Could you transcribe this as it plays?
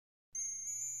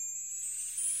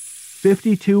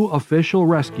52 official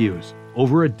rescues,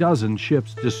 over a dozen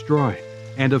ships destroyed,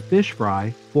 and a fish fry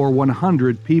for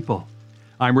 100 people.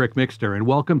 I'm Rick Mixter, and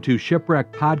welcome to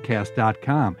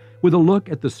ShipwreckPodcast.com with a look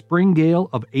at the spring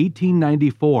gale of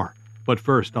 1894. But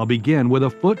first, I'll begin with a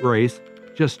foot race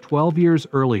just 12 years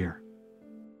earlier.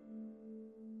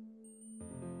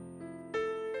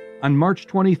 On March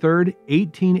 23,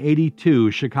 1882,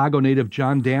 Chicago native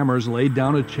John Dammers laid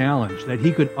down a challenge that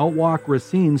he could outwalk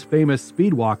Racine's famous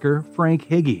speedwalker, Frank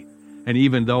Higgy. And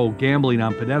even though gambling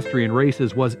on pedestrian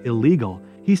races was illegal,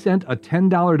 he sent a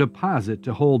 $10 deposit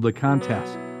to hold the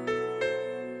contest.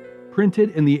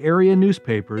 Printed in the area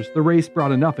newspapers, the race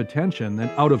brought enough attention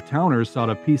that out-of-towners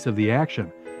sought a piece of the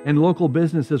action, and local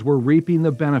businesses were reaping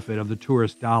the benefit of the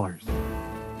tourist dollars.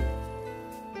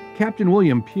 Captain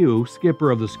William Pugh,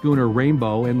 skipper of the schooner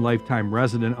Rainbow and lifetime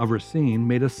resident of Racine,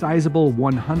 made a sizable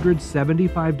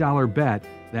 $175 bet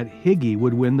that Higgy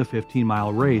would win the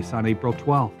 15-mile race on April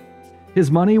 12th.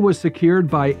 His money was secured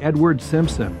by Edward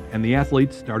Simpson, and the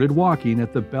athletes started walking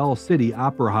at the Bell City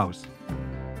Opera House.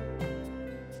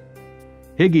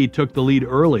 Higgy took the lead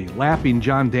early, lapping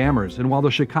John Dammers, and while the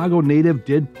Chicago native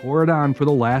did pour it on for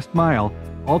the last mile,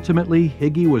 ultimately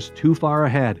Higgy was too far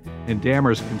ahead, and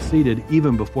Dammers conceded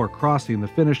even before crossing the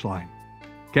finish line.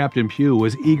 Captain Pugh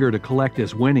was eager to collect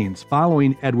his winnings,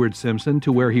 following Edward Simpson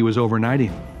to where he was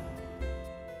overnighting.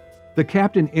 The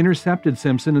captain intercepted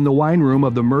Simpson in the wine room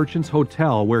of the Merchants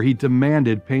Hotel, where he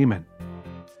demanded payment.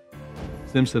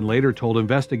 Simpson later told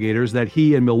investigators that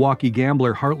he and Milwaukee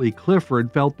gambler Hartley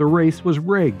Clifford felt the race was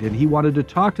rigged and he wanted to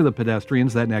talk to the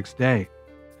pedestrians that next day.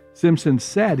 Simpson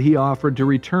said he offered to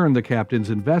return the captain's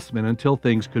investment until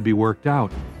things could be worked out,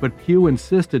 but Pugh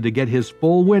insisted to get his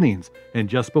full winnings, and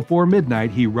just before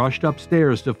midnight he rushed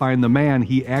upstairs to find the man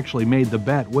he actually made the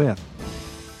bet with.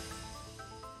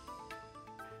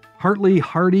 Hartley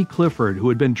Clifford, who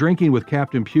had been drinking with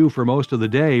Captain Pugh for most of the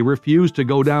day, refused to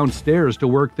go downstairs to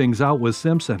work things out with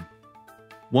Simpson.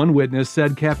 One witness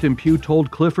said Captain Pugh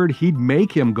told Clifford he'd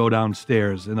make him go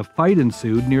downstairs, and a fight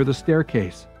ensued near the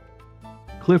staircase.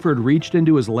 Clifford reached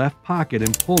into his left pocket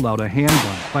and pulled out a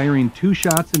handgun, firing 2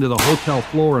 shots into the hotel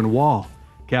floor and wall.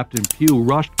 Captain Pugh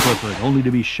rushed Clifford, only to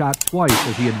be shot twice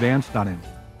as he advanced on him.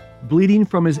 Bleeding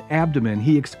from his abdomen,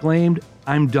 he exclaimed,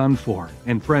 "I'm done for,"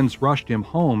 and friends rushed him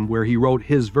home, where he wrote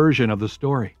his version of the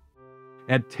story.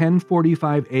 At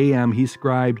 10:45 a.m. he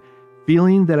scribed,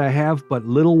 "Feeling that I have but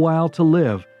little while to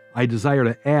live, I desire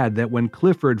to add that when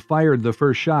Clifford fired the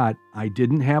first shot, I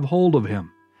didn't have hold of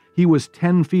him. He was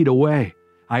 10 feet away.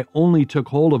 I only took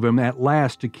hold of him at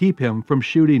last to keep him from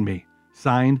shooting me."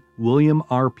 Signed, William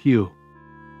R. Pugh.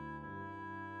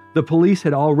 The police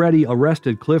had already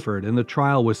arrested Clifford, and the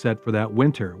trial was set for that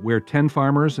winter, where 10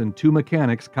 farmers and 2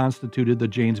 mechanics constituted the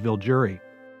Janesville jury.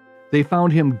 They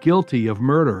found him guilty of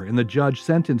murder, and the judge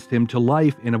sentenced him to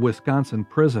life in a Wisconsin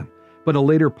prison, but a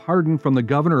later pardon from the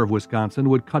governor of Wisconsin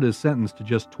would cut his sentence to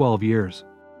just 12 years.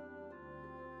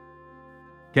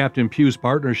 Captain Pugh's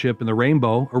partnership in the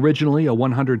Rainbow, originally a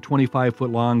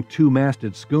 125-foot-long,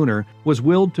 2-masted schooner, was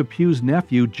willed to Pugh's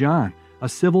nephew, John, a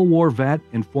Civil War vet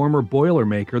and former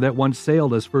boilermaker that once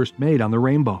sailed as first mate on the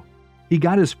Rainbow. He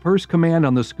got his first command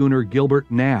on the schooner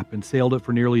Gilbert Knapp and sailed it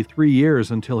for nearly 3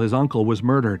 years until his uncle was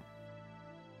murdered.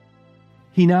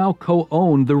 He now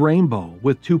co-owned the Rainbow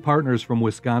with 2 partners from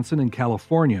Wisconsin and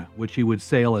California, which he would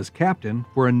sail as captain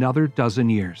for another dozen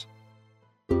years.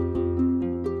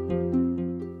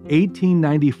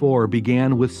 1894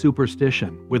 began with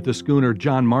superstition, with the schooner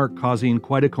John Mark causing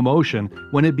quite a commotion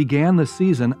when it began the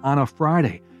season on a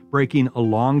Friday, breaking a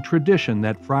long tradition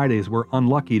that Fridays were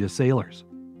unlucky to sailors.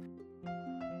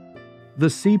 The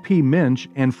C.P. Minch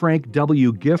and Frank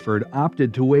W. Gifford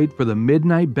opted to wait for the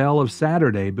midnight bell of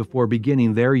Saturday before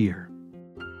beginning their year.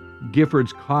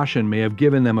 Gifford's caution may have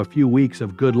given them a few weeks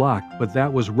of good luck, but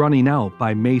that was running out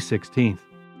by May 16th.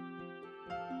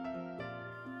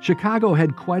 Chicago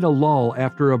had quite a lull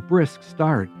after a brisk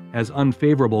start, as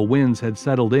unfavorable winds had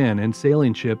settled in and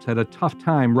sailing ships had a tough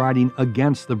time riding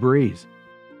against the breeze.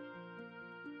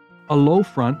 A low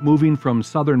front moving from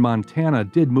southern Montana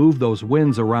did move those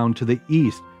winds around to the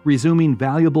east, resuming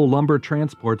valuable lumber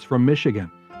transports from Michigan,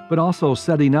 but also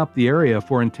setting up the area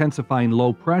for intensifying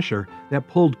low pressure that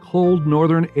pulled cold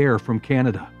northern air from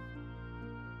Canada.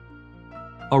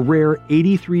 A rare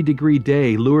 83-degree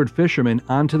day lured fishermen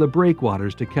onto the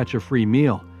breakwaters to catch a free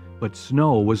meal, but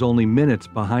snow was only minutes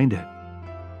behind it.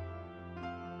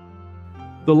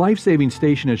 The life-saving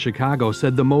station at Chicago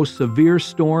said the most severe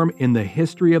storm in the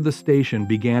history of the station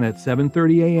began at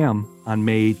 7:30 a.m. on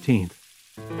May 18th.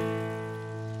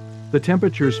 The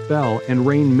temperatures fell and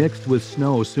rain mixed with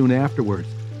snow soon afterwards,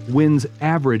 Winds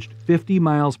averaged 50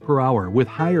 miles per hour with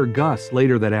higher gusts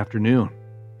later that afternoon.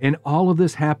 And all of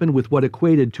this happened with what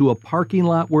equated to a parking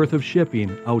lot worth of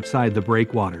shipping outside the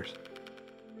breakwaters.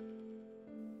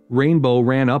 Rainbow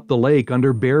ran up the lake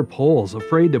under bare poles,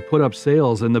 afraid to put up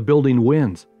sails in the building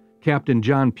winds. Captain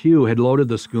John Pugh had loaded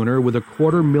the schooner with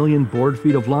 250,000 board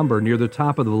feet of lumber near the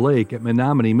top of the lake at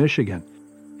Menominee, Michigan.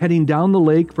 Heading down the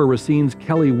lake for Racine's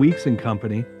Kelly Weeks and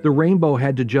Company, the Rainbow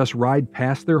had to just ride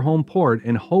past their home port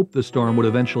and hope the storm would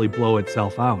eventually blow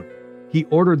itself out. He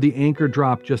ordered the anchor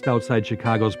drop just outside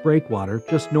Chicago's breakwater,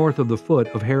 just north of the foot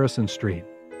of Harrison Street.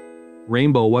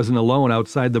 Rainbow wasn't alone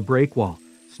outside the breakwall.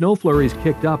 Snow flurries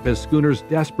kicked up as schooners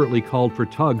desperately called for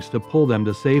tugs to pull them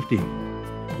to safety.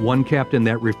 One captain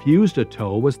that refused a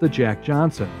tow was the Jack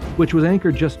Johnson, which was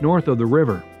anchored just north of the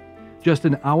river. Just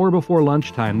an hour before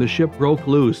lunchtime, the ship broke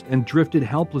loose and drifted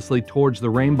helplessly towards the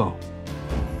Rainbow.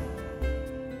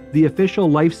 The official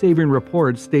life-saving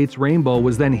report states Rainbow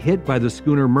was then hit by the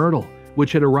schooner Myrtle,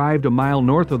 which had arrived a mile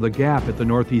north of the gap at the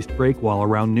northeast breakwall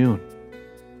around noon.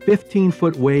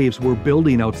 15-foot waves were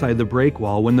building outside the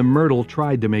breakwall when the Myrtle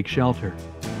tried to make shelter.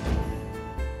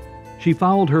 She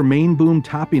fouled her main boom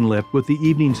topping lift with the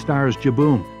Evening Star's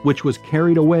jibboom, which was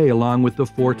carried away along with the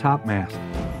foretopmast.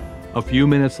 A few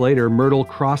minutes later, Myrtle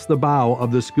crossed the bow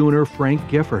of the schooner Frank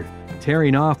Gifford,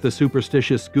 tearing off the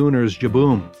superstitious schooner's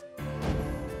jibboom.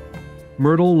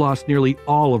 Myrtle lost nearly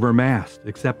all of her mast,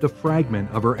 except a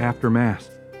fragment of her aftermast.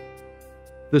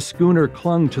 The schooner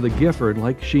clung to the Gifford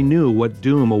like she knew what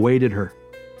doom awaited her.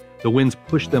 The winds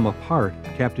pushed them apart.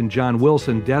 Captain John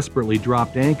Wilson desperately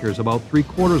dropped anchors about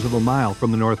 3/4 of a mile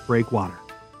from the North Breakwater.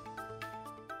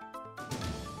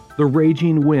 The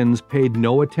raging winds paid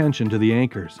no attention to the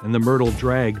anchors, and the Myrtle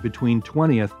dragged between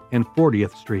 20th and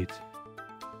 40th Streets.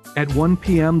 At 1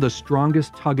 p.m., the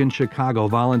strongest tug in Chicago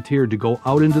volunteered to go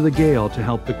out into the gale to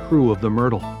help the crew of the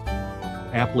Myrtle.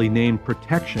 Aptly named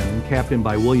Protection, captained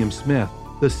by William Smith,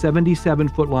 the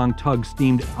 77-foot-long tug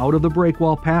steamed out of the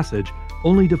breakwall passage,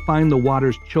 only to find the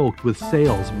waters choked with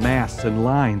sails, masts, and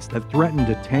lines that threatened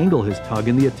to tangle his tug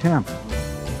in the attempt.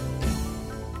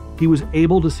 He was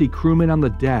able to see crewmen on the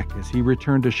deck as he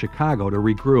returned to Chicago to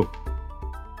regroup.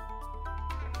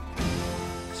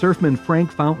 Surfman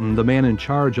Frank Fountain, the man in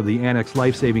charge of the Annex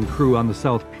life-saving crew on the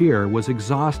South Pier, was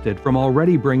exhausted from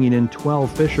already bringing in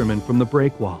 12 fishermen from the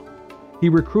breakwall. He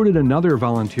recruited another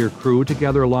volunteer crew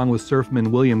together along with surfman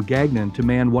William Gagnon to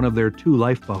man one of their 2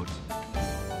 lifeboats.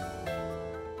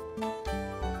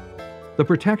 The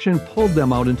Protection pulled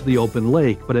them out into the open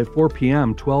lake, but at 4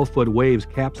 p.m., 12-foot waves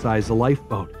capsized the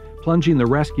lifeboat, plunging the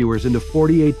rescuers into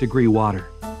 48-degree water.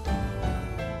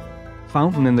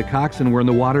 Fountain and the coxswain were in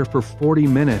the water for 40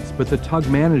 minutes, but the tug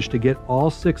managed to get all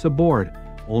 6 aboard,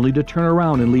 only to turn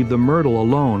around and leave the Myrtle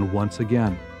alone once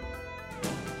again.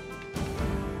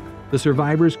 The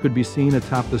survivors could be seen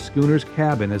atop the schooner's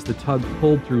cabin as the tug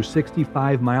pulled through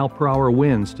 65-mile-per-hour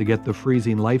winds to get the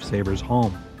freezing lifesavers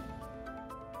home.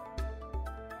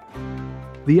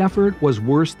 The effort was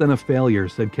worse than a failure,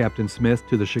 said Captain Smith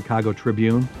to the Chicago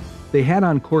Tribune. They had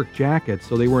on cork jackets,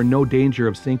 so they were in no danger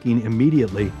of sinking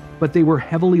immediately, but they were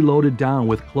heavily loaded down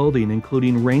with clothing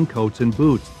including raincoats and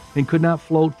boots and could not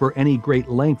float for any great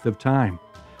length of time.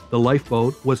 The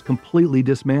lifeboat was completely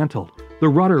dismantled. The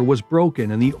rudder was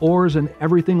broken and the oars and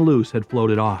everything loose had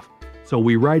floated off. So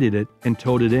we righted it and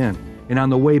towed it in, and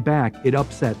on the way back it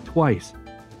upset twice.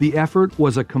 The effort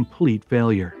was a complete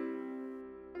failure.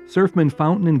 Surfmen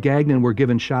Fountain and Gagnon were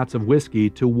given shots of whiskey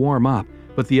to warm up,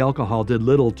 but the alcohol did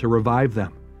little to revive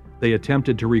them. They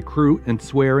attempted to recruit and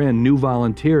swear in new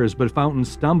volunteers, but Fountain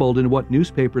stumbled in what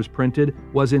newspapers printed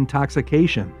was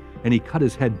intoxication, and he cut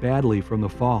his head badly from the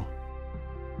fall.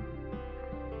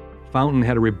 Fountain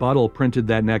had a rebuttal printed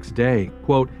that next day.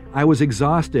 Quote, "I was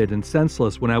exhausted and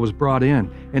senseless when I was brought in,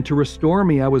 and to restore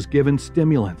me I was given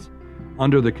stimulants.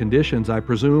 Under the conditions, I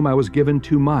presume I was given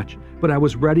too much, but I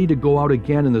was ready to go out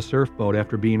again in the surfboat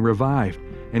after being revived,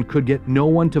 and could get no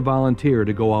one to volunteer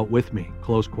to go out with me."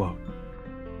 Close quote.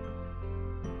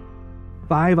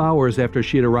 5 hours after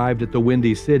she had arrived at the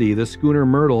Windy City, the schooner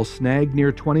Myrtle snagged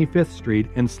near 25th Street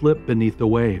and slipped beneath the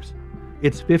waves.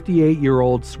 Its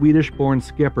 58-year-old Swedish-born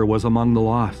skipper was among the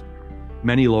lost.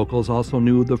 Many locals also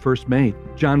knew the first mate,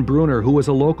 John Bruner, who was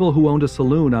a local who owned a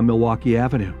saloon on Milwaukee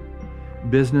Avenue.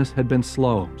 Business had been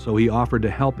slow, so he offered to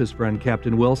help his friend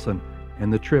Captain Wilson,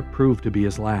 and the trip proved to be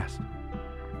his last.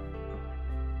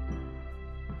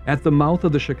 At the mouth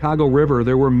of the Chicago River,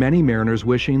 there were many mariners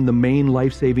wishing the main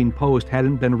life-saving post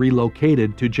hadn't been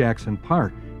relocated to Jackson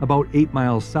Park, about 8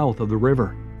 miles south of the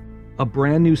river. A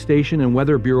brand new station and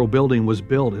Weather Bureau building was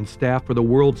built and staffed for the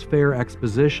World's Fair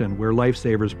Exposition, where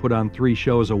lifesavers put on 3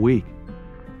 shows a week.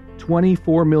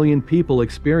 24 million people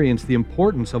experienced the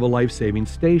importance of a life-saving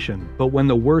station, but when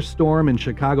the worst storm in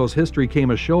Chicago's history came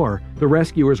ashore, the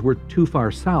rescuers were too far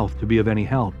south to be of any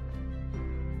help.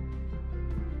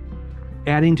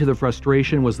 Adding to the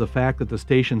frustration was the fact that the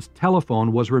station's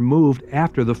telephone was removed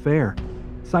after the fair,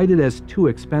 cited as too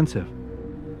expensive.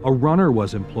 A runner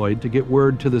was employed to get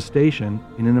word to the station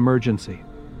in an emergency.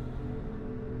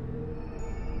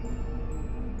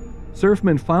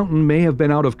 Surfman Fountain may have been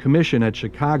out of commission at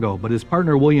Chicago, but his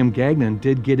partner William Gagnon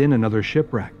did get in another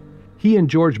shipwreck. He and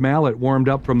George Mallett warmed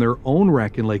up from their own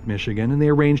wreck in Lake Michigan, and they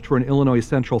arranged for an Illinois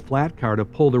Central flat car to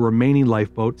pull the remaining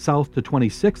lifeboat south to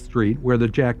 26th Street, where the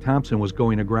Jack Thompson was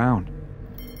going aground.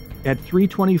 At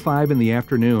 3:25 in the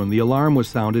afternoon, the alarm was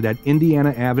sounded at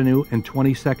Indiana Avenue and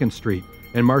 22nd Street,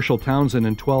 and Marshall Townsend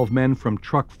and 12 men from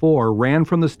Truck 4 ran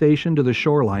from the station to the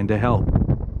shoreline to help.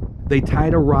 They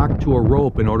tied a rock to a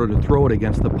rope in order to throw it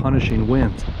against the punishing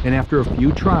winds, and after a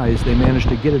few tries, they managed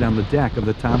to get it on the deck of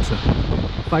the Thompson.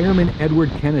 Fireman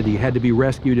Edward Kennedy had to be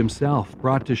rescued himself,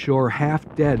 brought to shore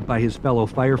half dead by his fellow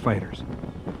firefighters.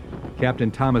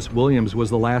 Captain Thomas Williams was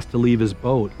the last to leave his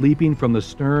boat, leaping from the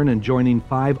stern and joining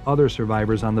 5 other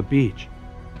survivors on the beach.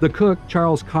 The cook,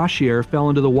 Charles Cauchier, fell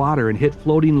into the water and hit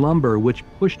floating lumber, which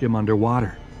pushed him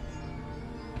underwater.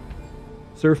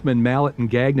 Surfmen Mallett and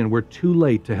Gagnon were too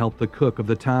late to help the cook of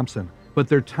the Thompson, but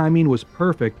their timing was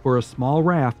perfect for a small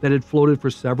raft that had floated for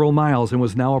several miles and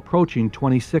was now approaching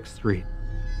 26th Street.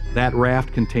 That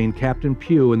raft contained Captain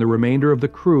Pugh and the remainder of the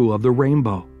crew of the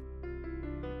Rainbow.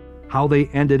 How they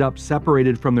ended up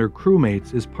separated from their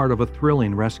crewmates is part of a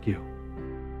thrilling rescue.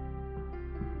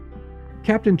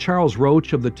 Captain Charles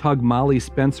Roach of the tug Molly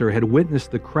Spencer had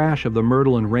witnessed the crash of the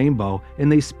Myrtle and Rainbow,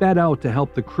 and they sped out to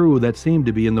help the crew that seemed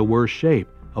to be in the worst shape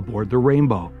aboard the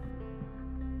Rainbow.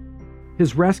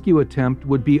 His rescue attempt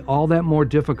would be all that more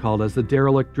difficult as the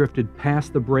derelict drifted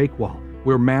past the breakwall,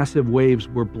 where massive waves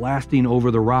were blasting over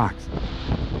the rocks.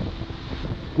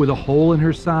 With a hole in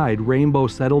her side, Rainbow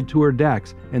settled to her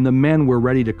decks, and the men were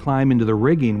ready to climb into the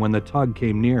rigging when the tug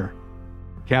came near.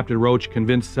 Captain Roach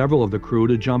convinced several of the crew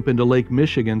to jump into Lake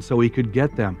Michigan so he could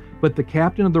get them, but the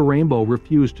captain of the Rainbow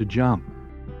refused to jump.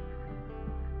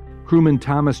 Crewman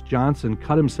Thomas Johnson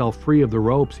cut himself free of the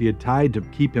ropes he had tied to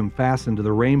keep him fastened to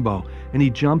the Rainbow, and he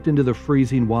jumped into the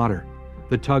freezing water.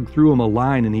 The tug threw him a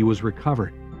line and he was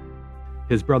recovered.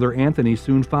 His brother Anthony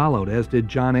soon followed, as did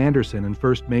John Anderson and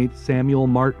first mate Samuel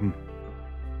Martin.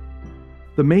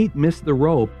 The mate missed the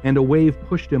rope and a wave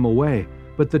pushed him away,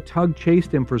 but the tug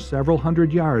chased him for several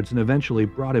hundred yards and eventually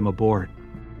brought him aboard.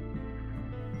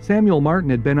 Samuel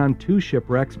Martin had been on 2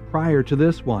 shipwrecks prior to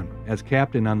this one, as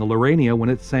captain on the Laurania when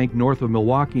it sank north of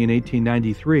Milwaukee in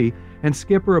 1893, and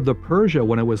skipper of the Persia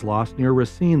when it was lost near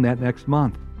Racine that next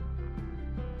month.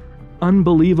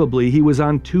 Unbelievably, he was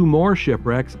on 2 more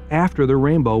shipwrecks after the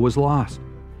Rainbow was lost.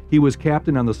 He was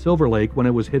captain on the Silver Lake when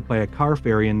it was hit by a car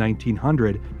ferry in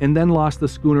 1900, and then lost the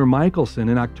schooner Michelson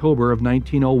in October of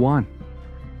 1901.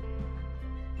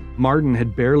 Martin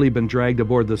had barely been dragged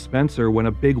aboard the Spencer when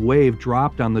a big wave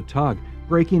dropped on the tug,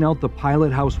 breaking out the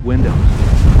pilot house windows.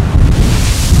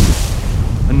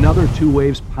 Another 2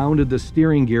 waves pounded the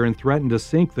steering gear and threatened to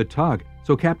sink the tug,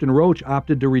 so Captain Roach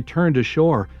opted to return to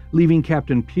shore, leaving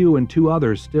Captain Pugh and 2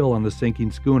 others still on the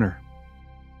sinking schooner.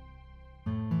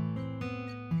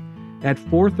 At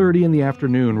 4:30 in the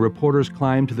afternoon, reporters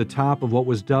climbed to the top of what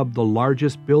was dubbed the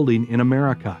largest building in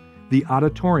America, the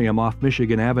Auditorium off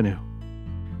Michigan Avenue.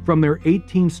 From their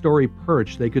 18-story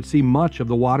perch, they could see much of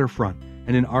the waterfront,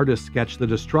 and an artist sketched the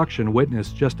destruction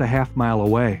witnessed just a half-mile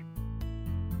away.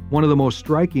 One of the most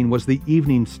striking was the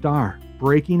Evening Star,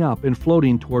 breaking up and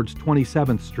floating towards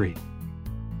 27th Street.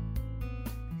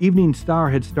 Evening Star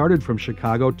had started from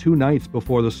Chicago 2 nights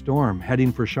before the storm,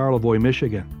 heading for Charlevoix,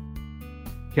 Michigan.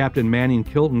 Captain Manning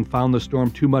Kilton found the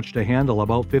storm too much to handle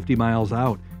about 50 miles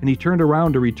out, and he turned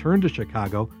around to return to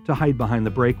Chicago to hide behind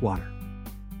the breakwater.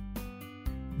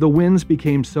 The winds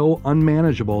became so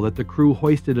unmanageable that the crew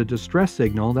hoisted a distress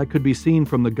signal that could be seen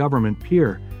from the government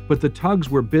pier, but the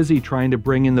tugs were busy trying to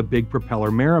bring in the big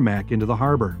propeller Merrimack into the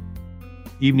harbor.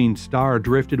 Evening Star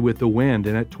drifted with the wind,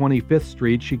 and at 25th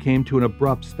Street she came to an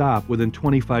abrupt stop within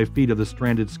 25 feet of the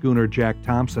stranded schooner Jack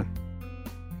Thompson.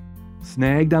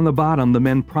 Snagged on the bottom, the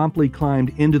men promptly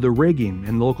climbed into the rigging,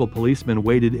 and local policemen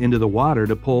waded into the water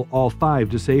to pull all 5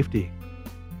 to safety.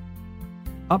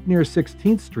 Up near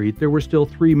 16th Street, there were still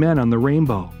 3 men on the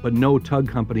Rainbow, but no tug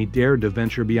company dared to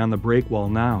venture beyond the breakwall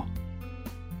now.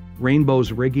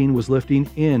 Rainbow's rigging was lifting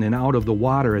in and out of the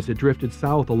water as it drifted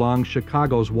south along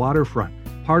Chicago's waterfront,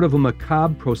 part of a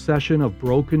macabre procession of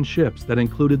broken ships that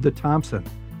included the Thompson,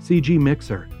 C.G.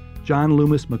 Mixer, John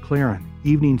Loomis McLaren,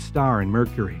 Evening Star, and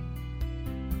Mercury.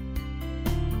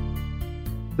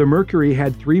 The Mercury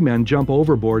had 3 men jump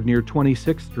overboard near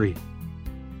 26th Street.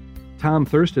 Tom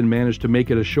Thurston managed to make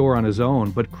it ashore on his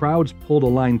own, but crowds pulled a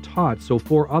line taut so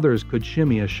 4 others could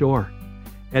shimmy ashore.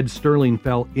 Ed Sterling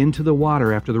fell into the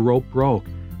water after the rope broke,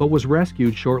 but was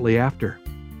rescued shortly after.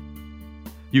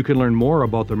 You can learn more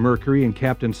about the Mercury and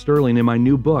Captain Sterling in my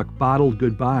new book, Bottled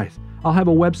Goodbyes. I'll have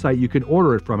a website you can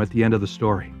order it from at the end of the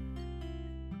story.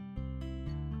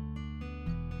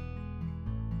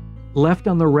 Left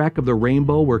on the wreck of the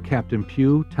Rainbow were Captain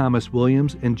Pugh, Thomas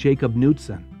Williams, and Jacob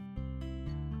Knutson.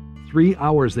 3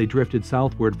 hours they drifted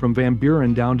southward from Van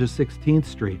Buren down to 16th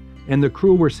Street, and the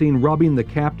crew were seen rubbing the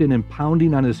captain and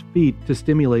pounding on his feet to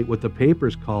stimulate what the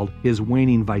papers called his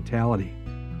waning vitality.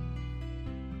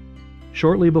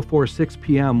 Shortly before 6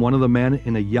 p.m., one of the men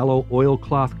in a yellow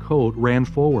oilcloth coat ran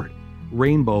forward.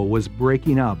 Rainbow was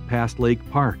breaking up past Lake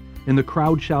Park, and the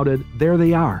crowd shouted, "There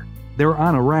they are! They're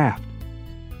on a raft!"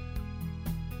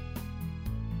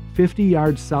 50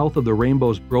 yards south of the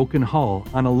Rainbow's broken hull,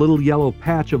 on a little yellow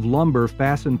patch of lumber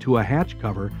fastened to a hatch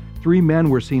cover, 3 men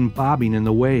were seen bobbing in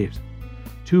the waves.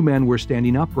 2 men were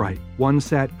standing upright. One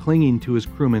sat clinging to his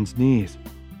crewman's knees.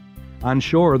 On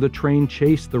shore, the train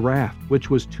chased the raft, which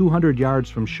was 200 yards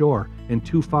from shore and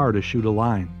too far to shoot a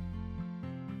line.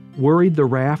 Worried the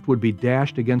raft would be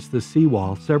dashed against the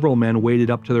seawall, several men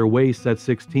waded up to their waists at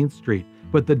 16th Street,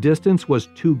 but the distance was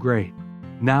too great.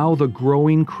 Now the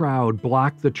growing crowd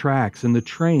blocked the tracks and the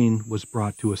train was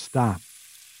brought to a stop.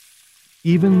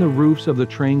 Even the roofs of the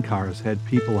train cars had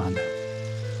people on them.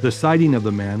 The sighting of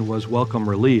the men was welcome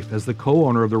relief, as the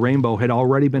co-owner of the Rainbow had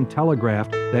already been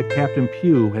telegraphed that Captain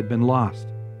Pugh had been lost.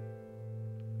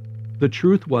 The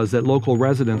truth was that local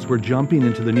residents were jumping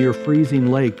into the near-freezing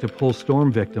lake to pull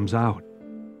storm victims out.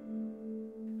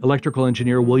 Electrical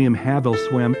engineer William Havel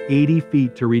swam 80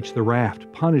 feet to reach the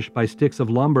raft, punished by sticks of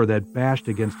lumber that bashed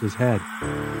against his head.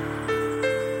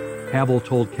 Havel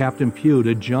told Captain Pugh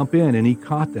to jump in, and he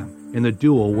caught them, and the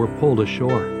duo were pulled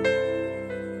ashore.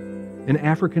 An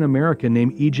African-American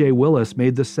named E.J. Willis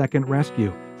made the second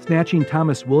rescue, snatching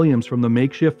Thomas Williams from the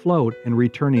makeshift float and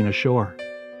returning ashore.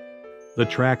 The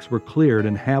tracks were cleared,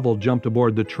 and Havel jumped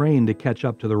aboard the train to catch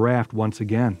up to the raft once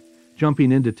again,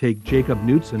 jumping in to take Jacob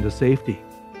Knutson to safety.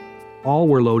 All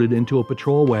were loaded into a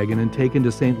patrol wagon and taken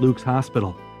to St. Luke's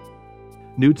Hospital.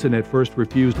 Knutson at first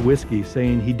refused whiskey,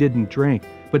 saying he didn't drink,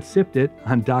 but sipped it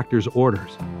on doctor's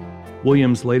orders.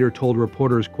 Williams later told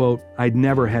reporters, quote, "I'd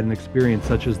never had an experience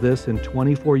such as this in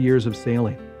 24 years of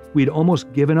sailing. We'd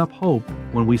almost given up hope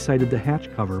when we sighted the hatch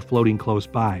cover floating close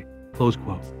by," close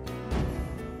quote.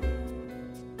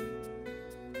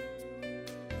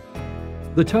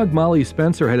 The tug Molly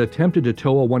Spencer had attempted to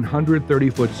tow a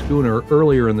 130-foot schooner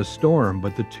earlier in the storm,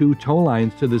 but the 2 tow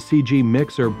lines to the CG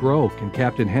Mixer broke and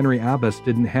Captain Henry Abbas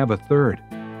didn't have a third.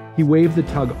 He waved the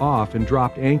tug off and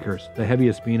dropped anchors, the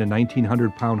heaviest being a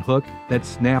 1,900-pound hook that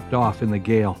snapped off in the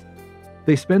gale.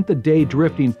 They spent the day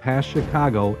drifting past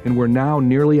Chicago and were now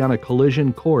nearly on a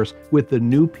collision course with the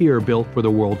new pier built for the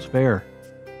World's Fair.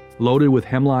 Loaded with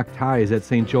hemlock ties at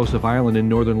St. Joseph Island in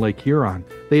northern Lake Huron,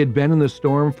 they had been in the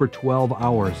storm for 12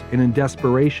 hours, and in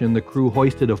desperation the crew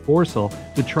hoisted a foresail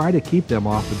to try to keep them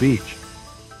off the beach.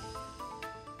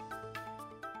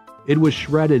 It was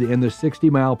shredded in the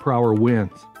 60-mile-per-hour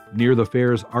winds. Near the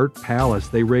fair's Art Palace,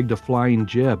 they rigged a flying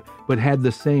jib, but had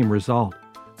the same result.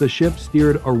 The ship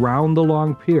steered around the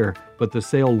long pier, but the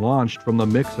sail launched from the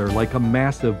Mixer like a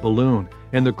massive balloon,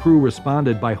 and the crew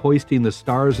responded by hoisting the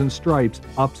Stars and Stripes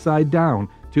upside down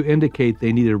to indicate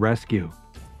they needed rescue.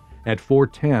 At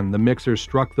 4:10, the Mixer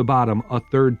struck the bottom a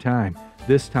third time,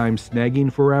 this time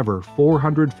snagging forever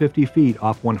 450 feet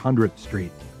off 100th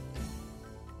Street.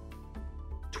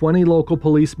 20 local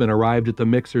policemen arrived at the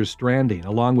Mixer's stranding,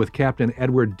 along with Captain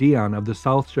Edward Dion of the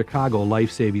South Chicago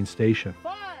Life-Saving Station.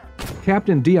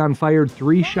 Captain Dion fired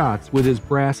 3 shots with his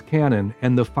brass cannon,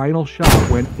 and the final shot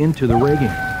went into the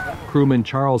rigging. Crewman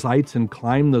Charles Eitzen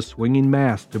climbed the swinging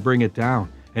mast to bring it down,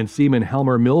 and Seaman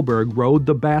Helmer Milberg rowed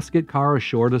the basket car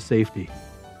ashore to safety.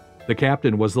 The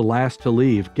captain was the last to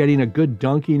leave, getting a good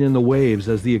dunking in the waves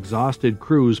as the exhausted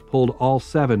crews pulled all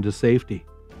 7 to safety.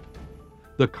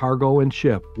 The cargo and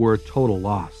ship were a total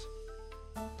loss.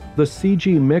 The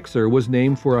CG Mixer was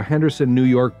named for a Henderson, New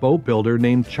York boat builder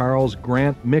named Charles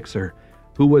Grant Mixer,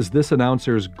 who was this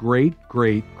announcer's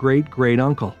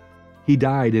great-great-great-great-uncle. He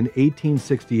died in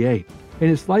 1868, and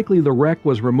it's likely the wreck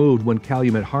was removed when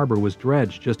Calumet Harbor was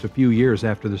dredged just a few years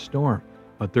after the storm,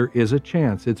 but there is a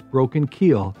chance its broken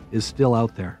keel is still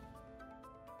out there.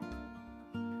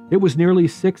 It was nearly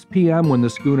 6 p.m. when the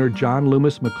schooner John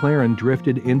Loomis McLaren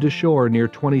drifted into shore near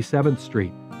 27th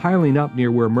Street, piling up near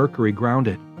where Mercury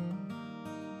grounded.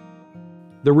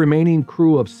 The remaining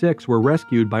crew of 6 were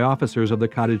rescued by officers of the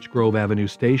Cottage Grove Avenue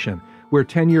station, where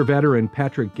 10-year veteran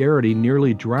Patrick Garrity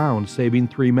nearly drowned, saving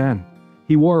 3 men.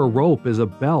 He wore a rope as a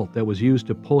belt that was used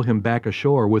to pull him back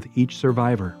ashore with each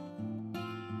survivor.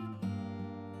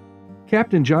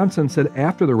 Captain Johnson said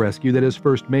after the rescue that his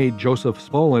first mate, Joseph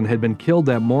Spolin, had been killed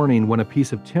that morning when a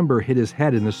piece of timber hit his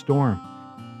head in the storm.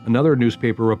 Another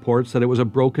newspaper report said it was a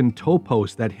broken tow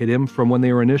post that hit him from when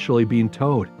they were initially being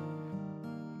towed.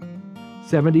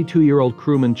 72-year-old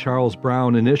crewman Charles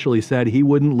Brown initially said he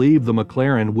wouldn't leave the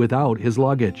McLaren without his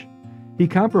luggage. He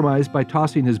compromised by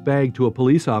tossing his bag to a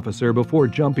police officer before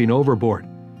jumping overboard.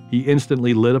 He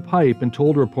instantly lit a pipe and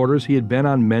told reporters he had been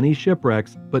on many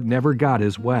shipwrecks but never got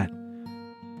as wet.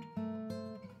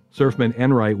 Surfman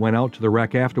Enright went out to the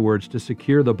wreck afterwards to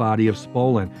secure the body of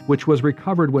Spolin, which was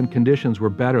recovered when conditions were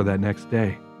better that next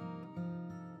day.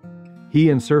 He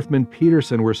and Surfman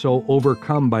Peterson were so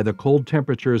overcome by the cold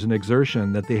temperatures and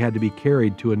exertion that they had to be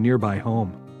carried to a nearby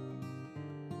home.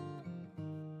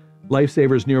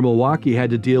 Lifesavers near Milwaukee had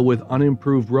to deal with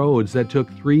unimproved roads that took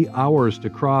 3 hours to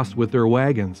cross with their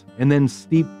wagons, and then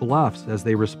steep bluffs as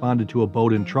they responded to a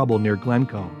boat in trouble near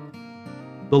Glencoe.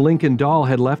 The Lincoln Doll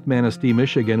had left Manistee,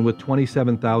 Michigan with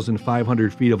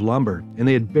 27,500 feet of lumber, and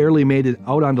they had barely made it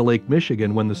out onto Lake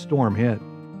Michigan when the storm hit.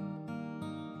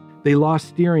 They lost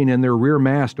steering in their rear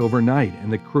mast overnight,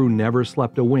 and the crew never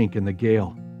slept a wink in the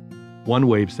gale. One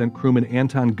wave sent crewman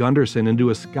Anton Gunderson into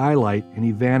a skylight, and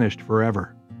he vanished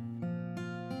forever.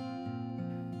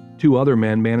 2 other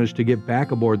men managed to get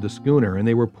back aboard the schooner, and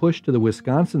they were pushed to the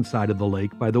Wisconsin side of the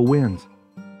lake by the winds.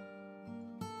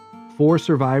 4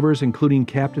 survivors, including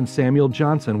Captain Samuel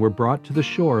Johnson, were brought to the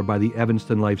shore by the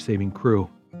Evanston life-saving crew.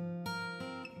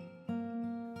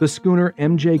 The schooner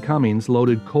M.J. Cummings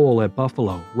loaded coal at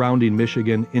Buffalo, rounding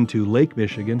Michigan into Lake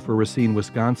Michigan for Racine,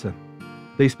 Wisconsin.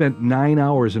 They spent 9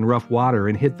 hours in rough water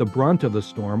and hit the brunt of the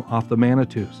storm off the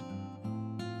Manitous.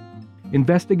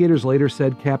 Investigators later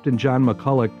said Captain John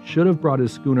McCulloch should have brought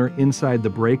his schooner inside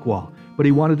the breakwall, but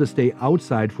he wanted to stay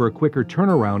outside for a quicker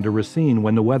turnaround to Racine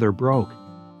when the weather broke.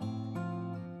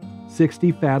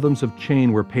 60 fathoms of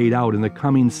chain were paid out, and the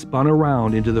Cummings spun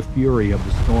around into the fury of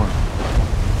the storm.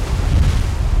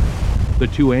 The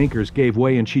 2 anchors gave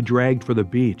way and she dragged for the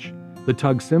beach. The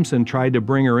tug Simpson tried to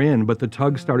bring her in, but the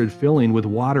tug started filling with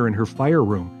water in her fire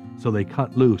room, so they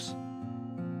cut loose.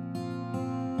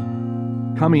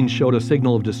 Cummings showed a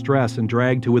signal of distress and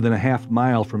dragged to within a half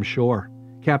mile from shore.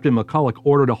 Captain McCulloch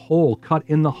ordered a hole cut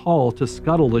in the hull to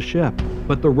scuttle the ship,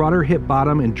 but the rudder hit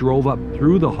bottom and drove up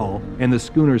through the hull, and the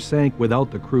schooner sank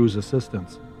without the crew's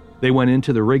assistance. They went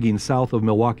into the rigging south of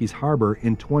Milwaukee's harbor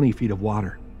in 20 feet of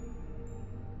water.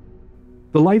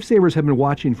 The lifesavers had been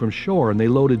watching from shore, and they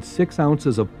loaded 6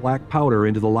 ounces of black powder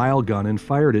into the Lyle gun and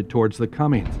fired it towards the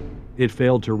Cummings. It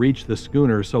failed to reach the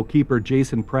schooner, so keeper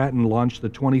Jason Pratton launched the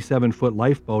 27-foot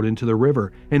lifeboat into the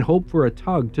river and hoped for a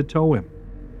tug to tow him.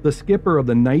 The skipper of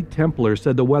the Knight Templar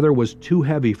said the weather was too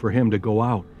heavy for him to go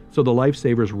out, so the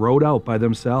lifesavers rowed out by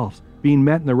themselves, being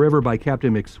met in the river by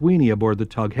Captain McSweeney aboard the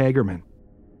tug Hagerman.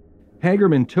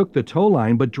 Hagerman took the tow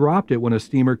line but dropped it when a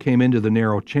steamer came into the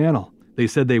narrow channel. They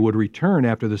said they would return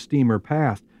after the steamer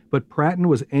passed, but Pratton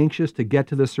was anxious to get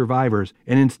to the survivors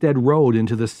and instead rowed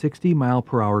into the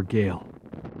 60-mile-per-hour gale.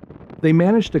 They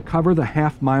managed to cover the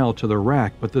half-mile to the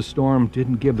wreck, but the storm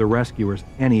didn't give the rescuers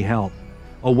any help.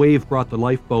 A wave brought the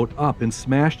lifeboat up and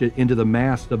smashed it into the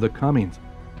mast of the Cummings.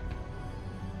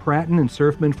 Pratton and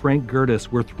surfman Frank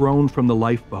Gertis were thrown from the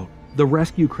lifeboat. The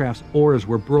rescue craft's oars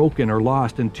were broken or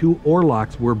lost, and 2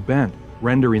 oarlocks were bent,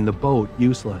 rendering the boat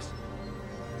useless.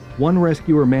 One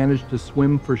rescuer managed to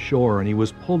swim for shore, and he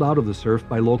was pulled out of the surf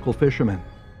by local fishermen.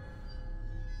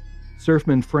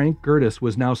 Surfman Frank Gertis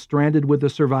was now stranded with the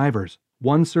survivors.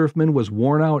 One surfman was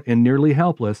worn out and nearly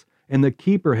helpless, and the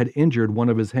keeper had injured one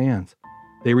of his hands.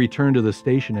 They returned to the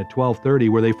station at 12:30,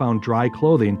 where they found dry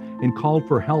clothing and called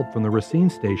for help from the Racine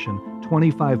station,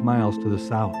 25 miles to the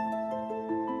south.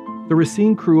 The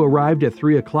Racine crew arrived at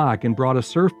 3 o'clock and brought a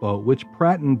surfboat, which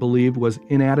Pratton believed was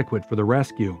inadequate for the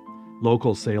rescue.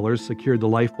 Local sailors secured the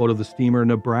lifeboat of the steamer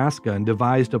Nebraska and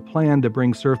devised a plan to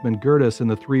bring Surfman Gertis and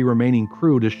the 3 remaining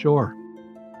crew to shore.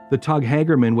 The tug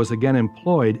Hagerman was again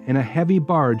employed, and a heavy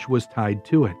barge was tied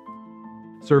to it.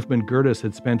 Surfman Gertis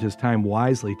had spent his time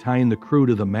wisely tying the crew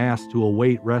to the mast to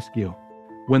await rescue.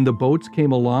 When the boats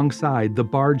came alongside, the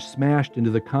barge smashed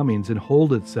into the Cummings and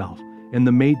holed itself, and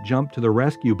the mate jumped to the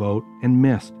rescue boat and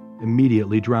missed,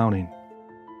 immediately drowning.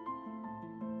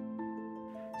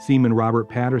 Seaman Robert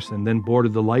Patterson then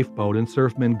boarded the lifeboat, and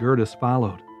Surfman Gertis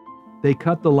followed. They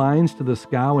cut the lines to the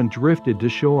scow and drifted to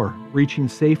shore, reaching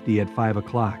safety at 5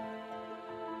 o'clock.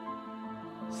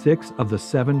 6 of the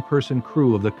 7-person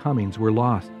crew of the Cummings were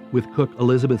lost, with cook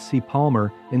Elizabeth C.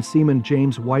 Palmer and seaman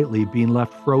James Whiteley being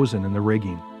left frozen in the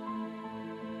rigging.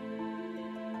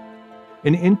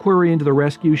 An inquiry into the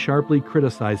rescue sharply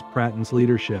criticized Pratton's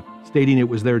leadership, stating it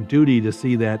was their duty to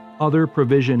see that other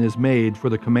provision is made for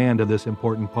the command of this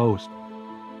important post.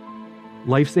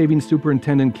 Life-saving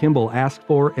Superintendent Kimball asked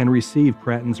for and received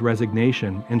Pratton's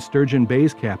resignation, and Sturgeon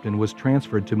Bay's captain was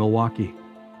transferred to Milwaukee.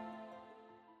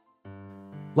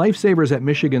 Lifesavers at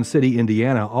Michigan City,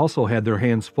 Indiana also had their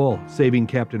hands full, saving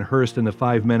Captain Hurst and the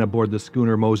 5 men aboard the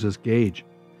schooner Moses Gage.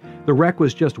 The wreck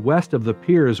was just west of the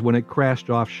piers when it crashed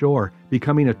offshore,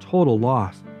 becoming a total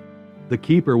loss. The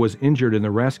keeper was injured in the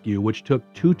rescue, which took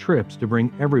 2 trips to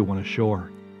bring everyone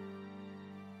ashore.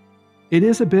 It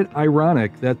is a bit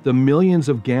ironic that the millions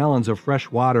of gallons of fresh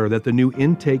water that the new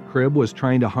intake crib was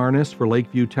trying to harness for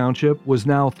Lakeview Township was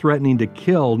now threatening to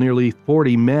kill nearly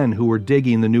 40 men who were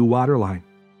digging the new water line.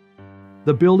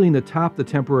 The building atop the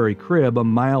temporary crib a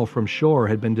mile from shore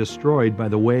had been destroyed by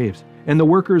the waves, and the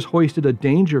workers hoisted a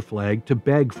danger flag to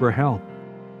beg for help.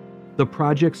 The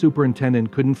project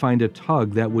superintendent couldn't find a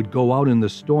tug that would go out in the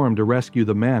storm to rescue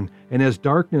the men, and as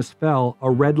darkness fell,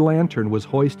 a red lantern was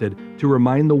hoisted to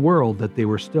remind the world that they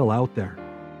were still out there.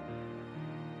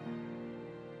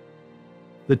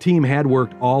 The team had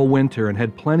worked all winter and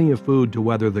had plenty of food to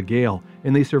weather the gale,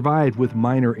 and they survived with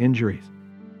minor injuries.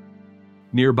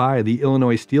 Nearby, the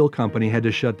Illinois Steel Company had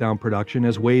to shut down production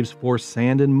as waves forced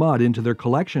sand and mud into their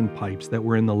collection pipes that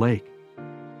were in the lake.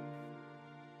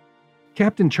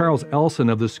 Captain Charles Elson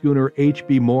of the schooner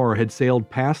H.B. Moore had sailed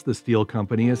past the steel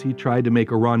company as he tried to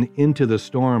make a run into the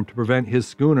storm to prevent his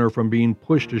schooner from being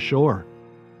pushed ashore.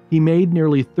 He made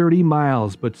nearly 30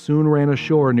 miles but soon ran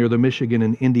ashore near the Michigan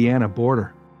and Indiana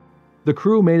border. The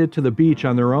crew made it to the beach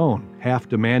on their own, half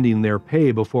demanding their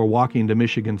pay before walking to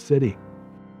Michigan City.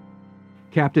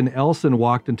 Captain Elson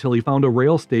walked until he found a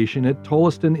rail station at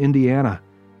Tolleson, Indiana.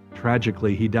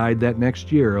 Tragically, he died that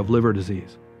next year of liver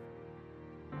disease.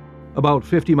 About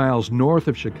 50 miles north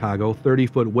of Chicago,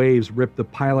 30-foot waves ripped the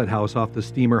pilot house off the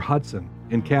steamer Hudson,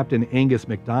 and Captain Angus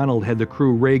McDonald had the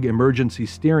crew rig emergency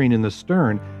steering in the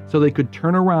stern so they could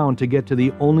turn around to get to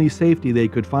the only safety they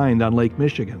could find on Lake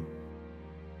Michigan.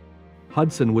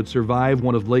 Hudson would survive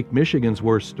one of Lake Michigan's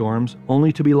worst storms,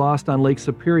 only to be lost on Lake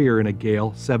Superior in a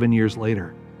gale 7 years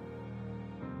later.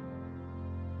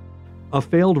 A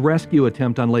failed rescue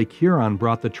attempt on Lake Huron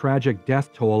brought the tragic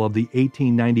death toll of the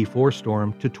 1894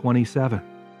 storm to 27.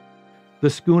 The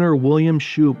schooner William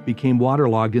Shoup became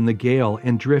waterlogged in the gale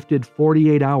and drifted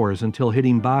 48 hours until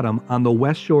hitting bottom on the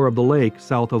west shore of the lake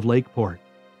south of Lakeport.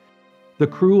 The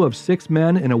crew of 6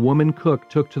 men and a woman cook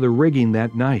took to the rigging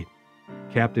that night.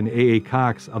 Captain A.A.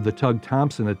 Cox of the tug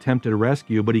Thompson attempted a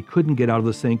rescue, but he couldn't get out of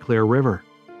the St. Clair River.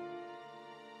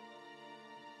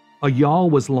 A yawl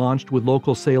was launched with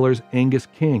local sailors Angus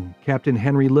King, Captain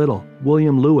Henry Little,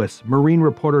 William Lewis, marine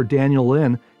reporter Daniel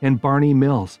Lynn, and Barney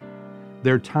Mills.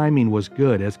 Their timing was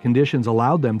good as conditions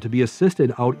allowed them to be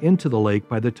assisted out into the lake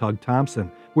by the tug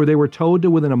Thompson, where they were towed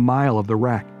to within a mile of the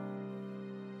wreck.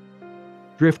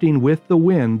 Drifting with the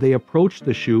wind, they approached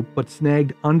the Shoup but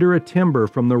snagged under a timber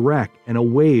from the wreck and a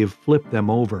wave flipped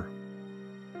them over.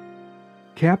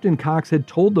 Captain Cox had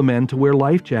told the men to wear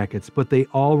life jackets, but they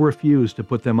all refused to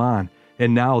put them on,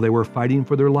 and now they were fighting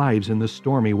for their lives in the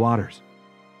stormy waters.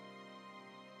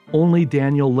 Only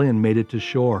Daniel Lynn made it to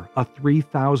shore, a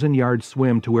 3,000-yard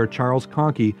swim to where Charles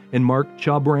Conkey and Mark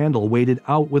Chubb Randall waded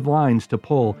out with lines to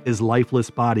pull his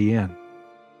lifeless body in.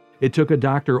 It took a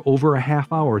doctor over a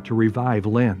half hour to revive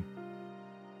Lynn.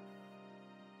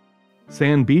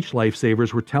 Sand Beach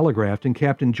lifesavers were telegraphed, and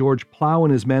Captain George Plow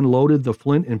and his men loaded the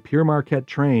Flint and Pere Marquette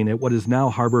train at what is now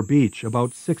Harbor Beach,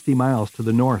 about 60 miles to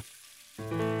the north.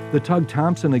 The tug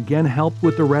Thompson again helped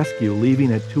with the rescue,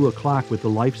 leaving at 2 o'clock with the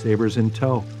lifesavers in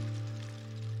tow.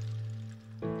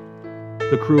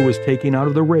 The crew was taken out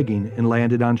of the rigging and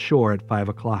landed on shore at 5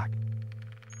 o'clock.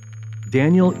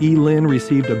 Daniel E. Lynn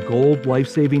received a gold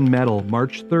life-saving medal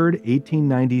March 3,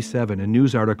 1897, and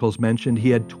news articles mentioned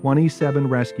he had 27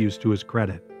 rescues to his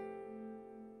credit.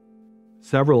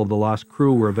 Several of the lost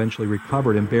crew were eventually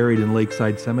recovered and buried in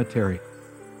Lakeside Cemetery.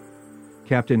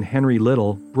 Captain Henry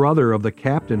Little, brother of the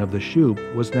captain of the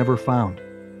Shoup, was never found.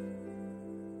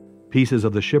 Pieces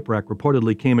of the shipwreck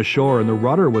reportedly came ashore, and the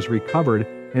rudder was recovered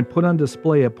and put on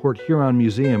display at Port Huron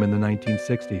Museum in the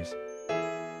 1960s.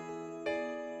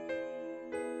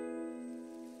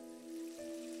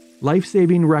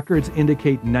 Life-saving records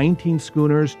indicate 19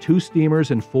 schooners, 2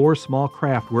 steamers, and 4 small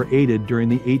craft were aided during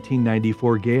the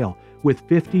 1894 gale, with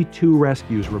 52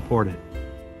 rescues reported.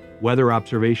 Weather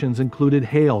observations included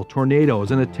hail, tornadoes,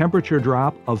 and a temperature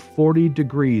drop of 40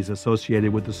 degrees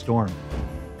associated with the storm.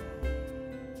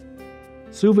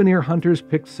 Souvenir hunters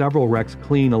picked several wrecks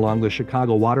clean along the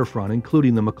Chicago waterfront,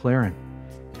 including the McLaren.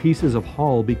 Pieces of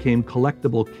hull became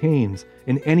collectible canes,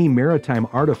 and any maritime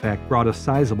artifact brought a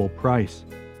sizable price.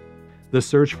 The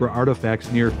search for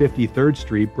artifacts near 53rd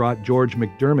Street brought George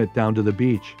McDermott down to the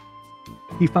beach.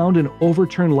 He found an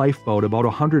overturned lifeboat about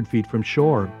 100 feet from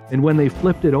shore, and when they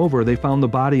flipped it over, they found the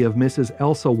body of Mrs.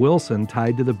 Elsa Wilson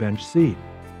tied to the bench seat.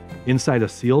 Inside a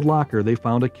sealed locker, they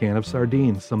found a can of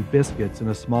sardines, some biscuits, and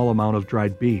a small amount of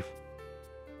dried beef.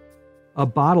 A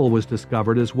bottle was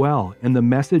discovered as well, and the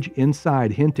message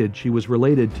inside hinted she was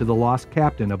related to the lost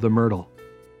captain of the Myrtle.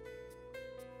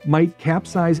 Might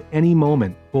capsize any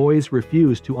moment, boys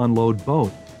refuse to unload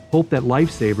boat, hope that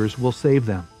lifesavers will save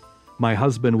them. My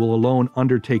husband will alone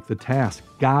undertake the task.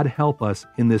 God help us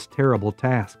in this terrible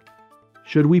task.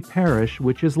 Should we perish,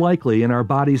 which is likely, and our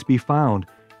bodies be found,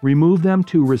 remove them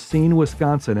to Racine,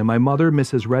 Wisconsin, and my mother,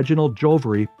 Mrs. Reginald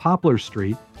Jovery, Poplar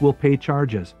Street, will pay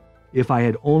charges. If I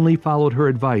had only followed her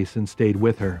advice and stayed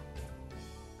with her.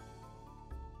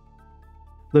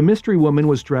 The mystery woman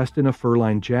was dressed in a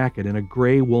fur-lined jacket and a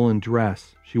gray woolen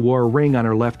dress. She wore a ring on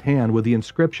her left hand with the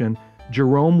inscription,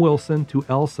 Jerome Wilson to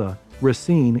Elsa,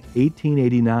 Racine,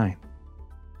 1889.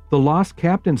 The lost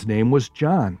captain's name was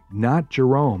John, not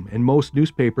Jerome, and most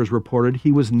newspapers reported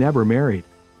he was never married.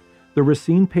 The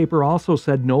Racine paper also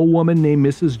said no woman named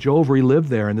Mrs. Jovery lived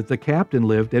there and that the captain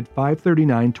lived at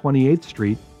 539 28th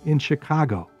Street in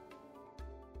Chicago.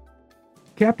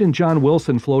 Captain John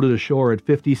Wilson floated ashore at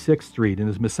 56th Street, and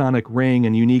his Masonic ring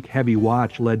and unique heavy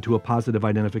watch led to a positive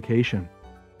identification.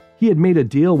 He had made a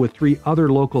deal with 3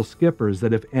 other local skippers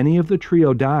that if any of the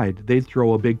trio died, they'd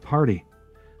throw a big party.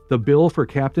 The bill for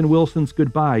Captain Wilson's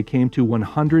goodbye came to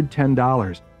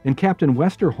 $110, and Captain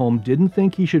Westerholm didn't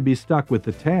think he should be stuck with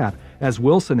the tab, as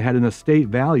Wilson had an estate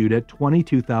valued at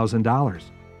 $22,000.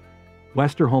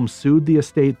 Westerholm sued the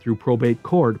estate through probate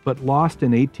court, but lost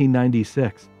in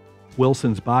 1896.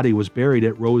 Wilson's body was buried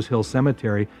at Rose Hill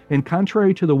Cemetery, and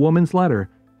contrary to the woman's letter,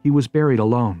 he was buried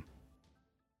alone.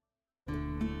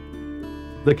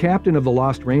 The captain of the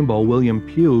Lost Rainbow, William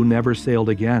Pugh, never sailed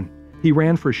again. He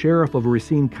ran for sheriff of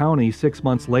Racine County 6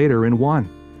 months later and won.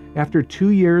 After 2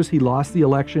 years, he lost the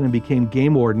election and became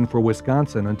game warden for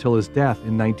Wisconsin until his death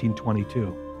in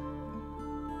 1922.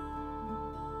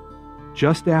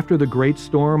 Just after the Great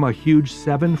Storm, a huge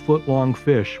 7-foot-long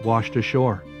fish washed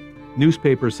ashore.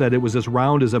 Newspapers said it was as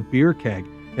round as a beer keg,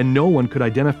 and no one could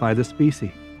identify the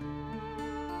species.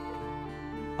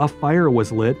 A fire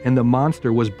was lit, and the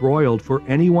monster was broiled for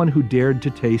anyone who dared to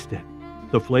taste it.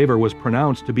 The flavor was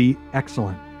pronounced to be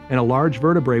excellent, and a large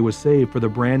vertebrae was saved for the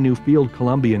brand new Field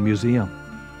Columbian Museum.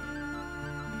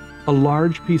 A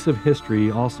large piece of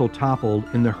history also toppled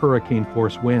in the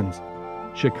hurricane-force winds.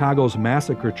 Chicago's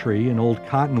Massacre Tree, an old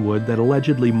cottonwood that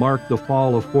allegedly marked the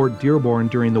fall of Fort Dearborn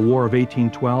during the War of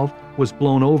 1812, was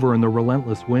blown over in the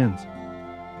relentless winds.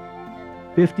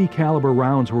 50 caliber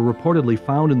rounds were reportedly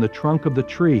found in the trunk of the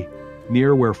tree,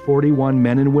 near where 41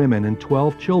 men and women and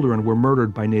 12 children were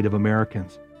murdered by Native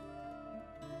Americans.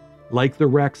 Like the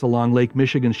wrecks along Lake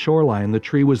Michigan's shoreline, the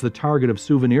tree was the target of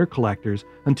souvenir collectors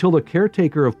until the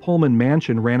caretaker of Pullman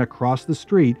Mansion ran across the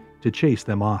street to chase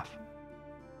them off.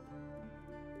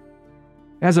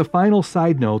 As a final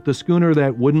side note, the schooner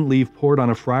that wouldn't leave port on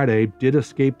a Friday did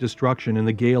escape destruction in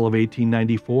the gale of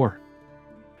 1894.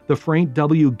 The Frank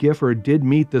W. Gifford did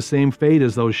meet the same fate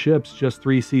as those ships just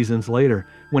 3 seasons later,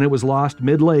 when it was lost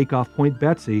mid-lake off Point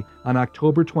Betsy on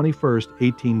October 21,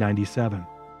 1897.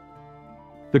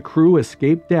 The crew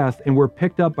escaped death and were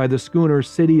picked up by the schooner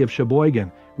City of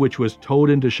Sheboygan, which was towed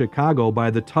into Chicago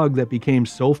by the tug that became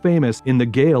so famous in the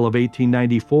gale of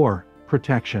 1894,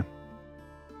 Protection.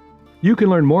 You can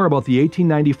learn more about the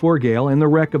 1894 gale and the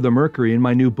wreck of the Mercury in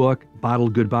my new book,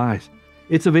 Bottled Goodbyes.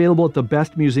 It's available at the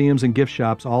best museums and gift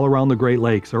shops all around the Great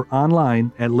Lakes or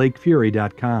online at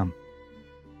lakefury.com.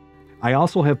 I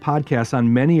also have podcasts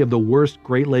on many of the worst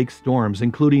Great Lakes storms,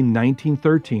 including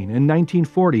 1913 and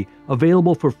 1940,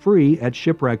 available for free at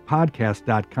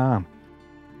shipwreckpodcast.com.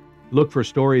 Look for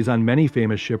stories on many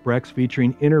famous shipwrecks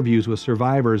featuring interviews with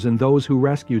survivors and those who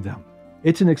rescued them.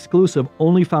 It's an exclusive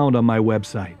only found on my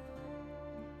website.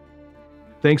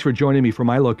 Thanks for joining me for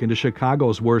my look into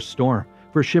Chicago's worst storm.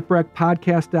 For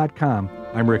shipwreckpodcast.com,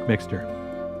 I'm Rick Mixter.